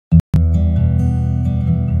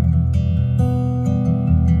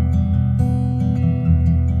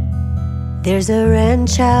There's a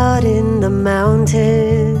ranch out in the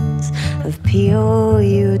mountains of Pio,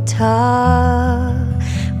 Utah,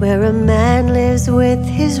 where a man lives with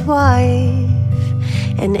his wife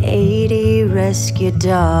and 80 rescue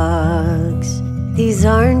dogs. These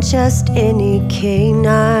aren't just any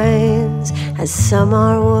canines, as some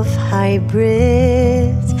are wolf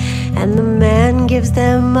hybrids, and the man gives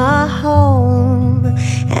them a home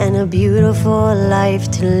and a beautiful life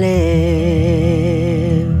to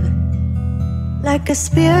live. Like a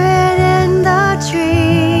spirit in the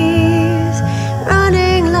trees,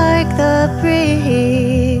 running like the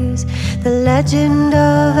breeze, the legend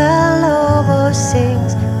of El Lobo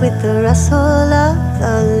sings with the rustle of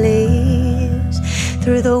the leaves.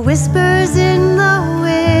 Through the whispers in the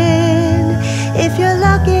wind, if you're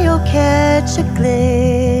lucky you'll catch a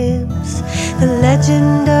glimpse. The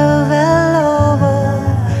legend of El Lobo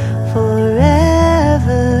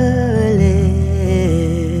forever lives.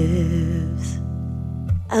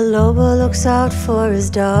 El Lobo looks out for his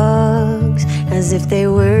dogs as if they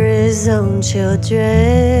were his own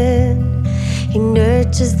children. He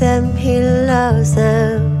nurtures them, he loves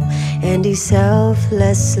them, and he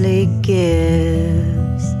selflessly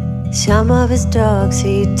gives. Some of his dogs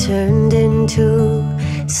he turned into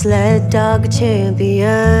sled dog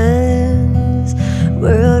champions,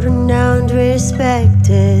 world-renowned,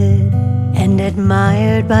 respected, and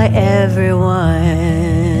admired by everyone.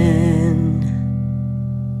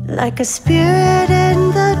 Like a spirit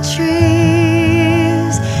in the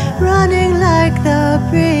trees, running like the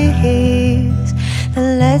breeze,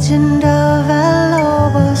 the legend of El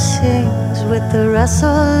Lobo sings with the rustle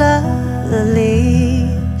of the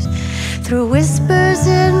leaves. Through whispers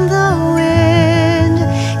in the wind,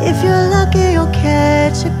 if you're lucky you'll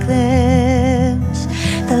catch a glimpse.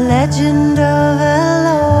 The legend of El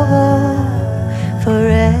Lobo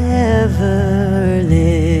forever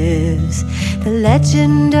lives. The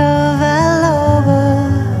legend of